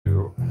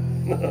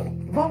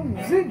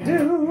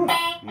Mumsy-doo.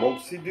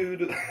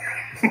 Mumsy-doo.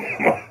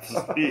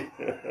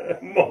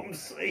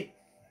 Mumsy.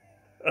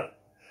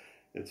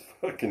 It's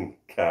fucking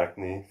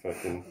Cockney.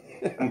 Fucking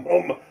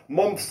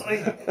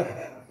Mumsy.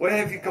 Where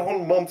have you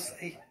gone,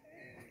 Mumsy?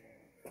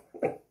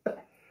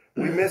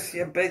 We miss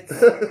you bits.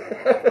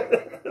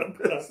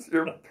 Miss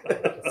your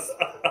bits.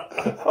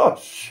 Oh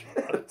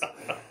shit.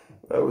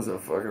 That was a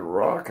fucking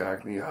raw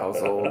Cockney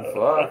household.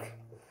 Fuck.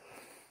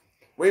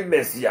 We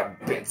miss your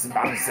bits,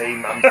 Mumsy,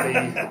 Mumsy.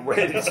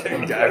 Where did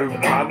you go,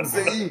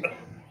 Mumsy?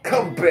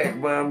 Come back,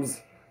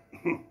 Mums.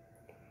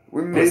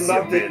 We miss your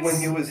loved it bits.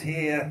 when you was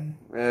here.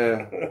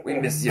 Yeah, we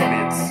miss your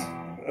bits.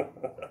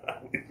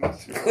 We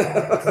miss your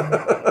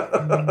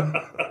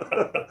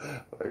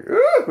Like,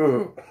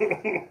 ooh.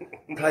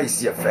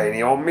 Place your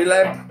fanny on me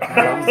lap.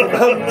 Mumsy,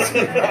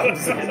 Mumsy,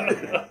 Mumsy.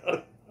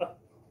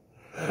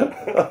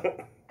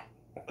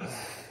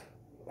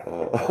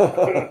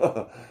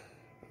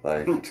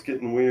 Like, It's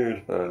getting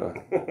weird.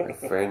 like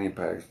fanny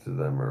packs to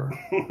them are...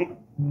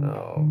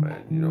 No,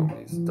 man, you don't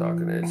be stuck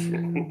in that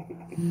shit.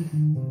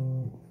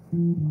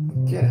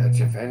 Get out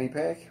your fanny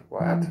pack?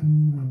 What?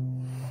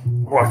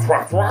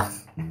 What?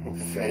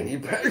 Fanny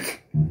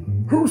pack?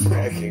 Who's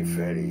packing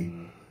fanny?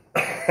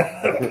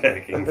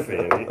 Packing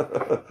fanny.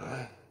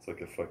 It's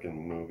like a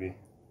fucking movie.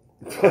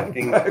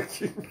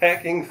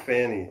 Packing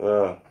fanny.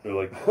 They're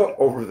like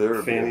over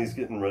there. Fanny's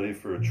getting ready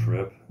for a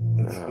trip.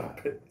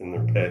 And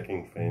they're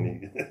packing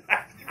fanny.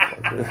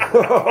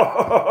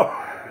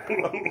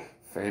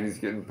 Fanny's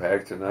getting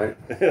packed tonight.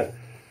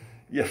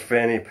 You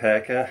fanny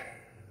packer.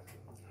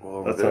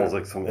 Well, That sounds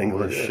like some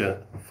English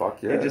shit.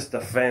 Fuck yeah. You're just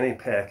a fanny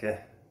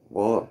packer.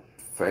 Well,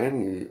 a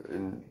fanny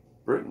in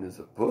Britain is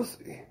a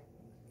pussy.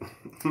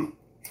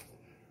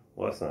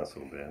 Well, that's not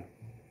so bad.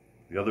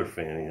 The other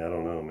fanny, I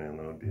don't know, man.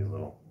 That would be a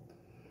little...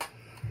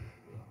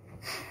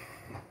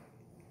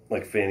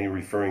 Like fanny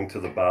referring to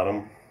the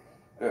bottom.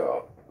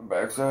 Yeah, the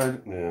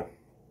backside. Yeah.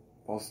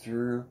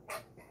 Posterior.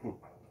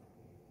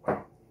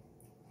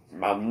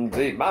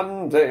 Mumsy.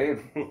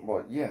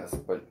 Well, yes,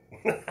 but...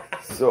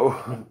 So...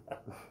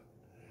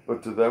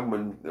 But to them,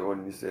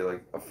 when you say,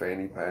 like, a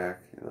fanny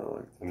pack, you know,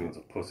 like... That means a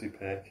pussy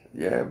pack?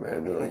 Yeah,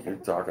 man. They're like, you're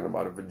talking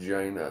about a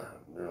vagina.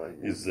 They're like...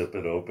 You zip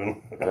it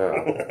open?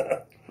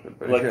 Yeah.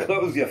 Like,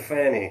 close your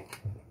fanny.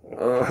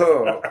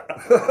 Oh.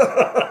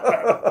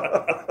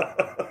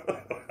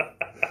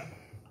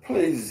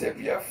 Please zip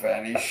your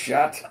fanny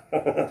shut.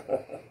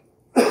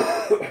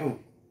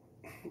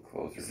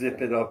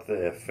 Zip it up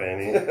there,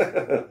 fanny.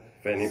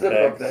 Fanny zip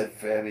packs. up that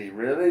fanny,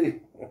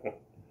 really?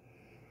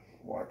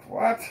 What?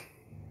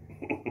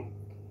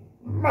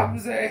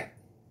 Mumsy.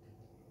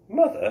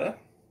 Mother,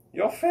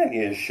 your fanny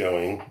is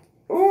showing.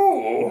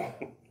 Ooh.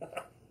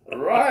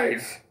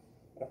 Right.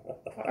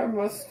 I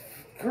must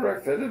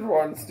correct that at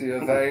once,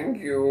 dear. Thank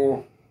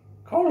you.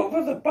 Call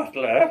over the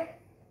butler.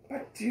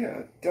 But,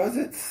 dear, does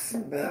it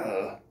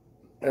smell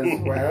as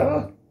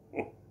well?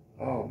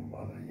 Oh,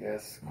 Mother,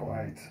 yes,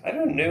 quite. I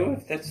don't know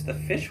if that's the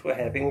fish we're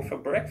having for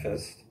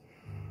breakfast.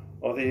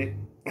 Or the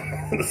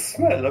the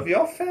smell of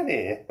your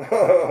fanny.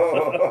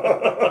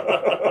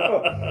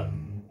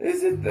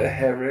 Is it the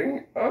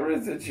herring, or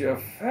is it your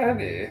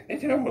fanny?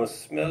 It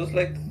almost smells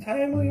like the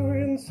time we were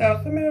in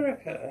South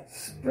America.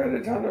 Spread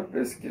it on a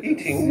biscuit.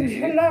 Eating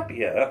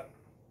tilapia.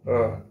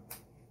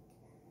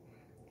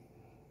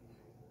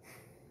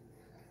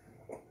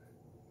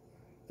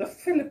 The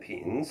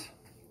Philippines.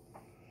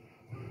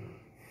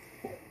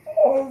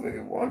 All they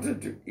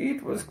wanted to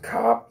eat was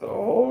carp the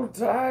whole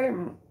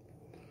time.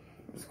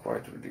 It was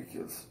quite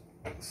ridiculous.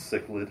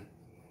 Cichlid.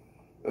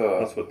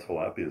 That's what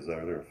tilapias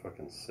are. They're a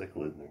fucking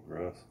cichlid and they're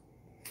gross.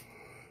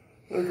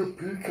 Like a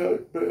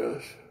peacock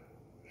bass.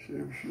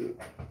 Same shit.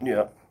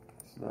 Yeah.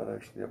 It's not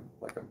actually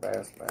like a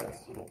bass.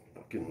 Little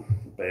fucking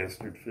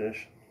bastard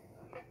fish.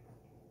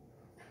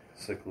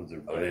 Cichlids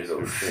are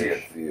Little bastard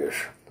shit fish.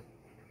 fish.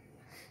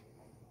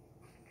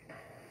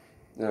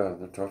 Yeah,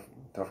 they're tough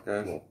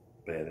guys. Little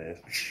badass.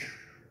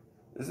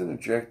 Isn't it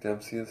Jack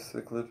Dempsey a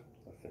cichlid?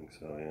 I think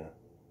so, yeah.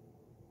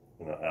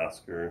 And an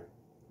Oscar.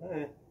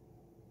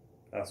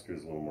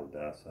 Oscar's a little more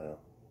docile.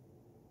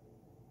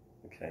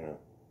 They kind of...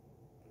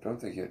 Don't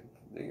they get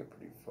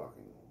pretty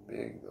fucking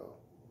big though?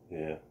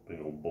 Yeah,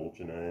 big old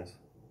bulging eyes.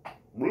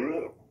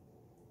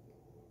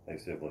 I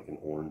used to have like an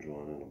orange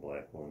one and a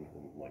black one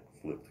and like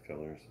flipped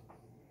colors.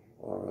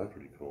 Oh, really?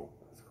 Pretty cool.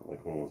 That's cool.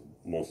 Like one was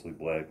mostly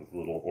black with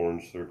little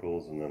orange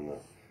circles, and then the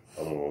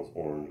other one was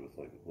orange with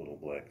like little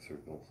black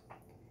circles.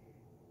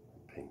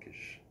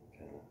 Pinkish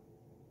kind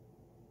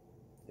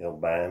of.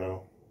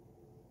 Albino.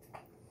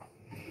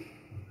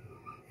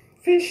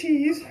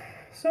 Fishies!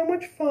 So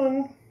much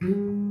fun!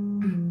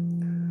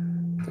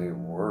 They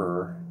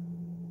were.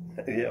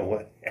 Yeah,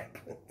 what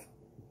happened?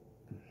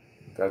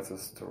 That's a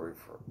story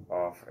for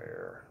off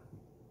air.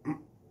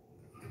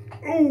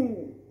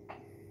 Ooh!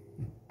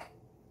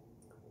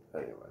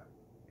 Anyway.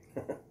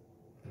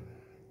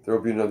 There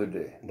will be another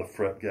day. The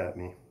fret got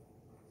me.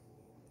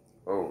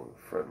 Oh,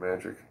 fret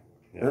magic.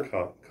 Yeah,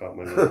 caught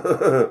my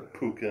little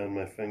puka on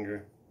my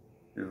finger.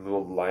 Your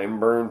little lime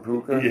burn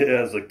puka?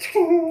 Yeah, it's like...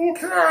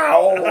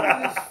 Ow,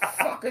 this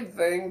fucking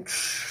thing.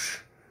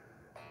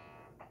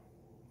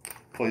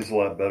 Plays a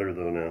lot better,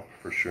 though, now,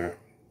 for sure.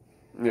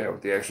 Yeah,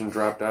 with the action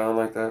drop down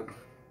like that.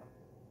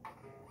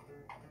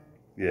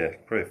 Yeah,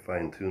 probably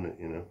fine-tune it,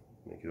 you know?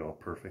 Make it all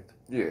perfect.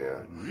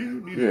 Yeah.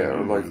 Yeah,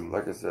 or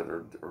like I said,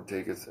 or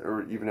take it,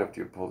 or even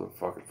after you pull the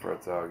fucking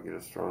frets out, get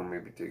it strong,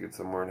 maybe take it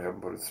somewhere and have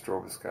them put a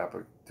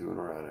stroboscopic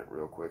tuner on it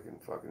real quick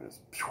and fucking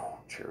just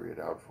cherry it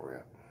out for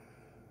you.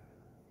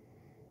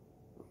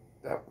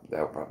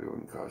 That probably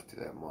wouldn't cost you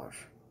that much.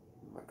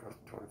 It might cost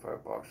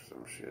 $25 or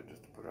some shit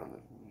just to put on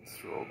the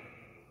strobe.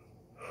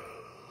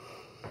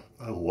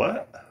 A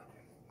what?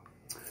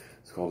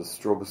 It's called a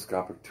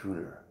stroboscopic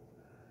tuner.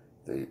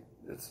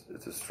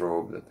 It's a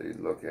strobe that they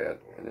look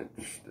at, and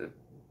it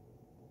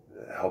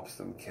helps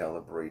them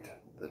calibrate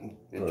the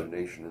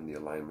intonation and the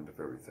alignment of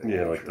everything.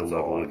 Yeah, like the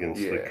level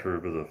against the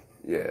curve of the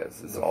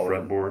it's all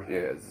fretboard.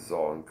 It's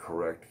all in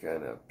correct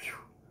kind of.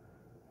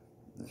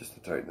 Just to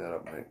tighten that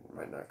up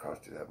might not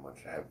cost you that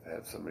much.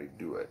 Have somebody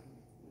do it.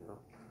 You know?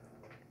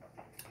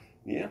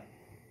 Yeah.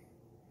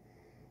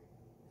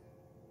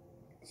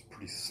 It's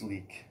pretty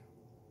sleek.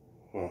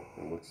 Well,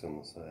 it looks on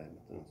the side,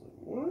 but then it's like,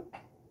 what?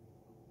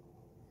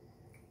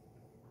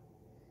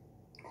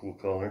 Cool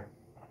color.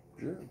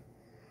 Sure.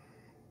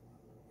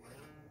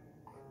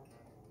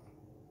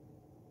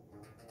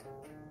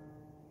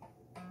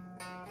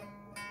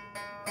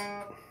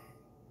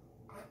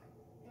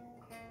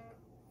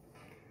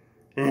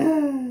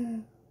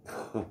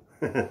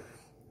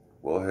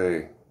 Well,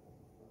 hey,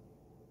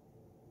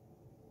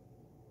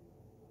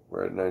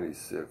 we're at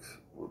 96.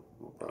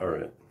 All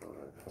right.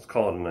 Let's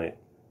call it a night.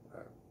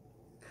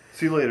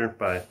 See you later.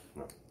 Bye.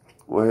 No.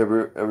 Well, hey,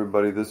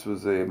 everybody, this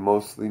was a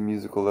mostly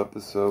musical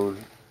episode.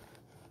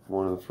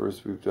 One of the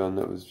first we've done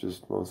that was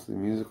just mostly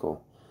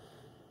musical.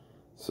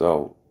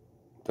 So,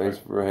 thanks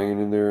for hanging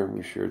in there, and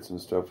we shared some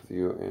stuff with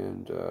you.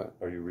 And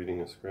are you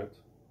reading a script?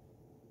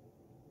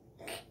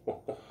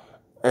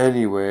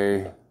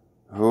 Anyway,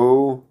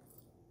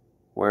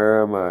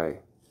 where am I?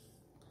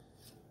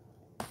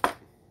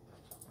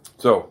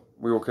 So,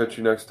 we will catch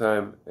you next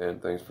time,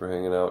 and thanks for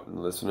hanging out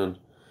and listening.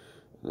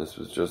 This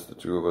was just the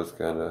two of us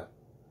kind of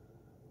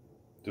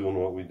doing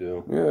what we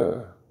do.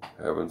 Yeah,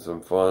 having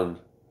some fun.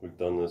 We've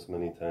done this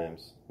many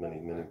times.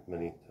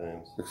 Many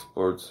times.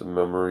 Explored some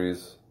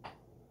memories.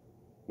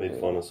 Made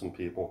fun of some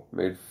people.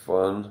 Made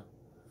fun.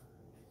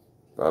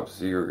 Bob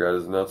Seger got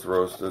his nuts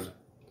roasted.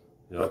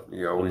 Yep.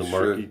 He always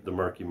and the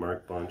Marky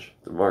Mark bunch.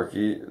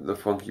 The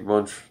Funky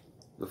Bunch.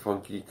 The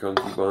Funky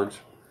Kunky Bunch.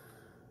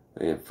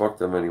 And fuck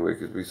them anyway,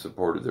 because we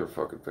supported their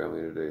fucking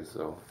family today,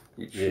 so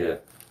eat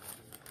shit.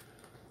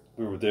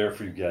 We were there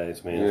for you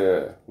guys, man.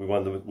 Yeah. We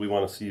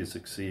want to see you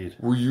succeed.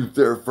 Were you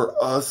there for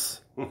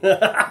us?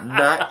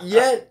 Not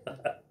yet,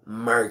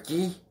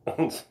 Marky.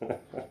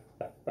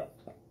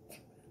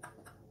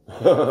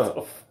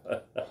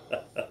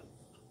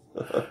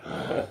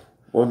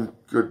 One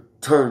good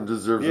turn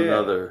deserves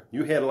another.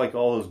 You had like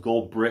all those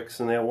gold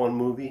bricks in that one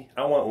movie.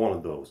 I want one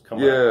of those. Come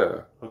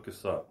on. Hook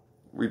us up.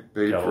 We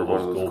paid for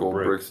one of those gold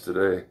bricks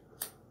today.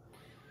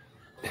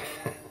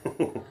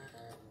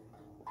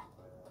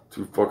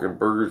 2 fucking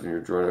burgers in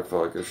your joint. I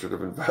felt like I should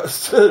have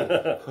invested.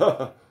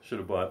 Should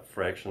have bought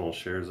fractional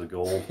shares of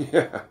gold.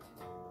 Yeah.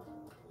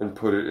 And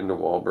put it into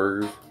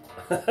Wahlburgers.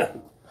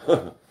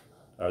 Do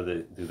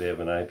they have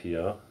an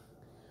IPO?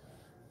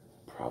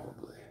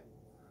 Probably.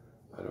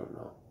 I don't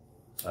know.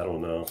 I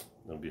don't know.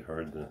 It'll be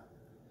hard to.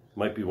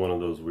 Might be one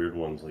of those weird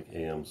ones like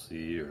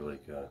AMC or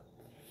like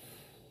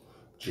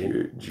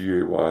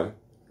GAY.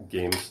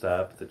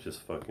 GameStop that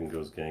just fucking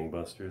goes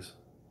gangbusters.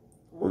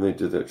 When they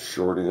did that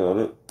shorting on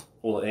it.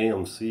 Well,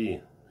 AMC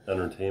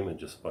Entertainment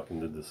just fucking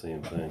did the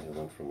same thing. It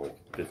went from like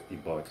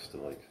 $50 to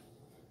like.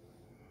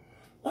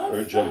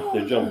 They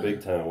jumped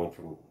big time. It went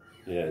from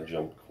it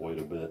jumped quite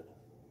a bit,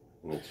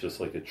 and it's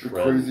just like a trend.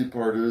 The crazy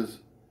part is,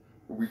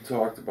 we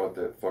talked about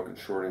that fucking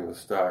shorting of the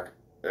stock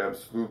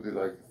absolutely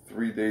like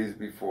 3 days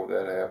before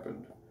that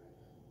happened.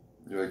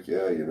 You're like,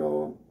 yeah, you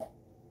know,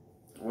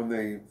 when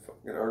they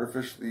fucking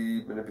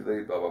artificially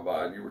manipulate blah blah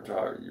blah, and you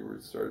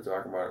started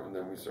talking about it, and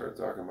then we started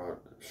talking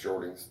about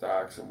shorting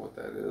stocks and what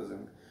that is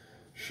and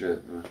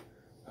shit and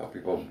how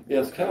people.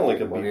 Yeah, it's kind of like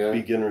a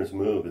beginner's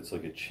move. It's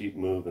like a cheap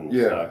move in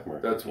the stock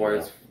market. That's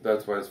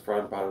why it's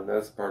frowned upon, and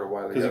that's part of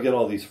why because you get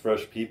all these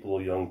fresh people,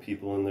 young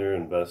people in there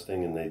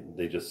investing, and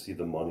they just see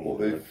the money. Well,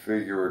 they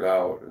figure it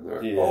out, and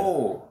they're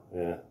like,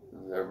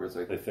 and everyone's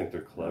like, they think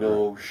they're clever.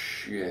 No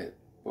shit.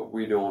 But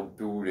we don't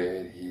do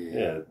that here.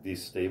 Yeah, it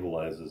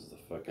destabilizes the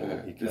fucking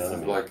economy. This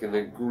is like an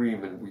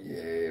agreement we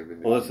have.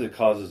 Well, it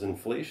causes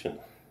inflation.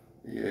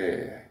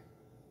 Yeah.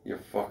 You're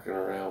fucking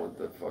around with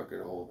the fucking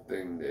whole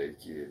thing there,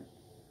 kid.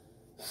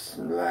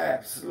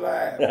 Slap.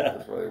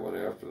 That's why they went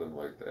after them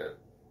like that.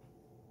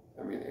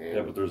 I mean,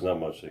 but there's not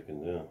much they can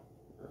do.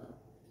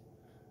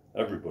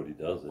 Everybody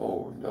does it.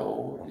 Oh,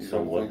 no. On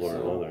some level or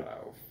another.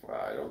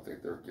 I don't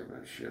think they're giving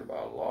a shit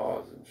about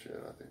laws and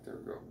shit. I think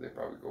they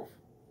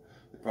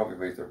probably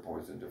make their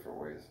points in different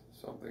ways.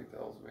 Something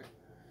tells me.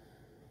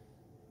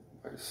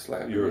 I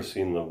slammed You ever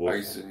seen the wolf?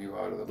 icing you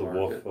out of the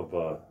wolf market.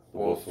 of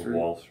Wolf of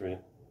Wall Street?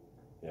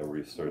 Yeah, where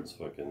he starts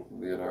fucking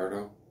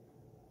Leonardo.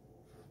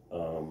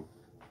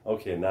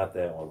 Okay, not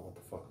that one. What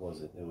the fuck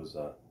was it? It was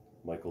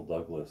Michael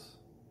Douglas.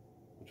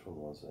 Which one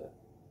was that?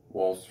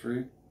 Wall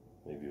Street.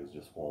 Maybe it was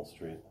just Wall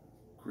Street.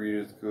 Greed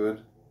is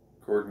good.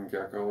 Gordon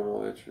Gekko and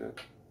all that shit.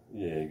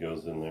 Yeah, he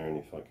goes in there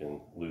and he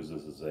fucking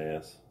loses his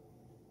ass.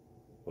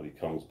 But he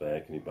comes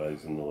back and he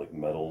buys into like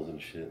metals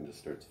and shit and just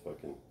starts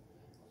fucking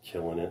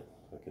killing it.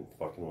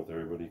 Fucking with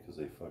everybody because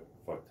they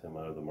fucked him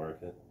out of the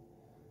market.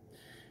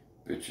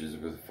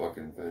 Bitches with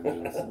fucking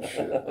vengeance and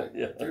shit. Like,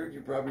 yeah. Dude,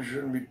 you probably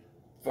shouldn't be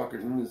fucking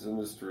in this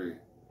industry.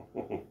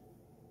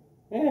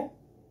 Yeah.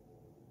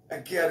 I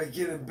gotta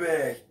get it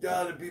back.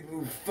 All the people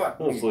who fuck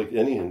me. It's like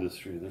any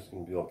industry. There's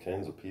going to be all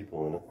kinds of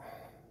people in it.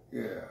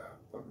 Yeah,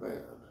 but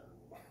man,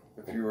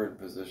 if you were in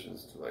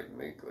positions to like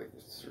make like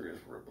serious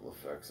ripple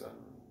effects on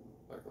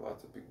like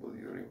lots of people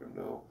you don't even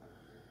know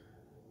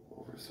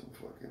over some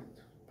fucking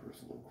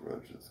personal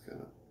grudge, that's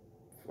kind of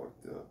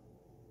fucked up.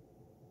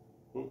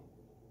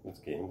 It's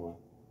gambling.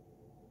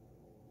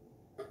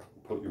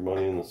 Put your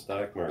money in the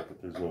stock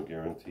market. There's no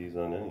guarantees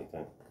on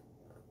anything.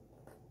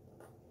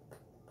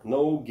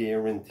 No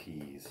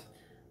guarantees.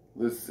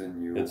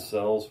 Listen, you. It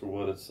sells for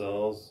what it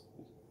sells,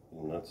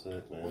 and that's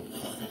it, man.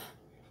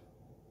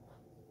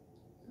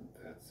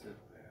 That's it,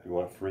 man. You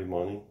want free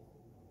money?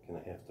 You're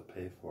gonna have to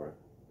pay for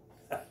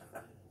it.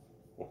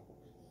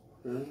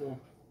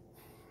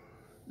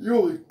 You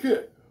only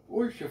get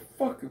what you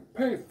fucking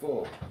pay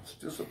for.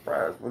 Still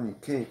surprised when you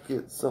can't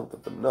get something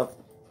for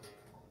nothing.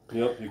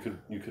 Yep,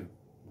 you could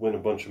win a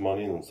bunch of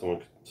money and then someone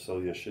could sell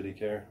you a shitty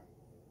car.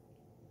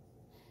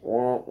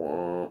 Wah,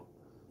 wah.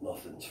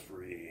 Nothing's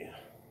free.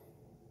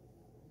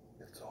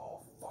 It's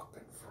all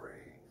fucking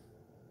free.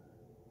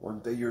 One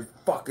day you're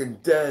fucking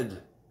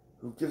dead.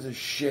 Who gives a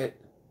shit?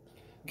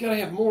 You gotta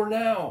have more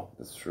now.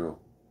 That's true.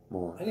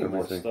 More. I need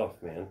more stuff,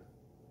 man.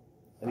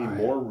 I need Buy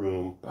more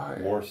room, Buy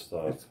more it.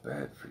 stuff. It's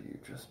bad for you.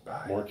 Just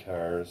buy More it.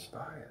 cars.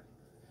 Buy it.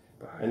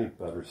 Buy I need it.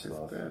 better It's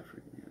stuff. bad for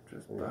you.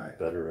 Just I need buy it.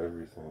 better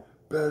everything.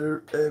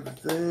 Better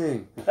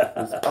everything.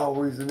 There's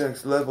always the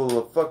next level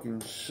of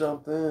fucking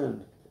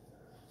something.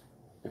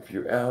 If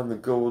you're on the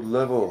gold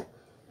level,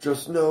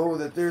 just know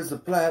that there's a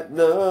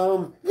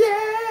platinum.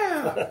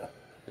 Yeah!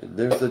 And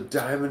there's a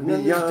diamond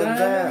beyond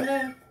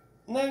that.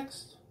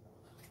 Next.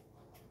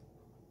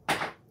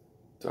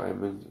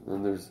 Diamond.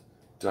 And there's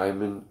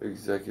diamond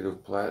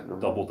executive platinum.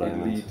 Double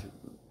diamond. Elite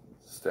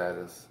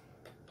status.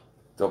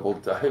 Double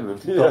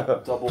diamond.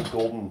 Yeah. Double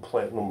golden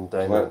platinum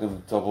diamond.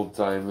 Platinum, double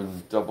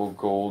diamond, double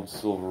gold,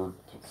 silver.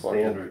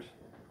 Standard.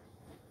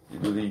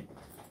 Elite.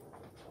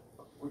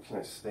 Where can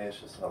I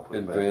stash this? I'll put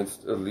it back.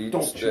 Advanced elite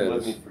Don't status. you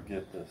let me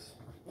forget this.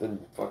 Then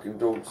fucking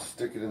don't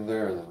stick it in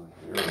there. Then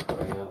here,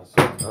 Diana.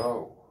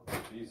 No,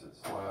 Jesus.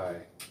 why?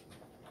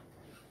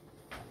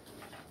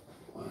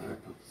 Why did I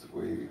put this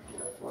away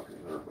before I fucking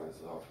hurt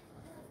myself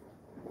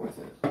with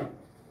it?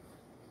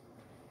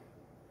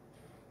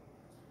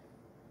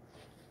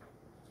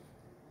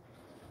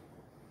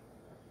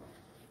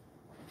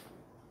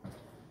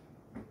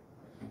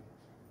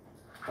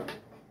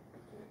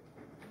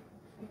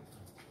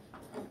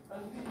 I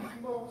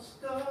need more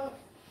stuff.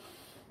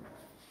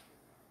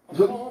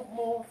 I want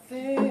more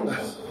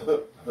things.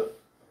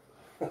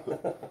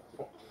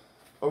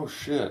 Oh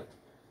shit!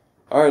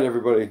 All right,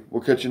 everybody.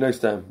 We'll catch you next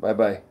time. Bye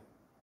bye.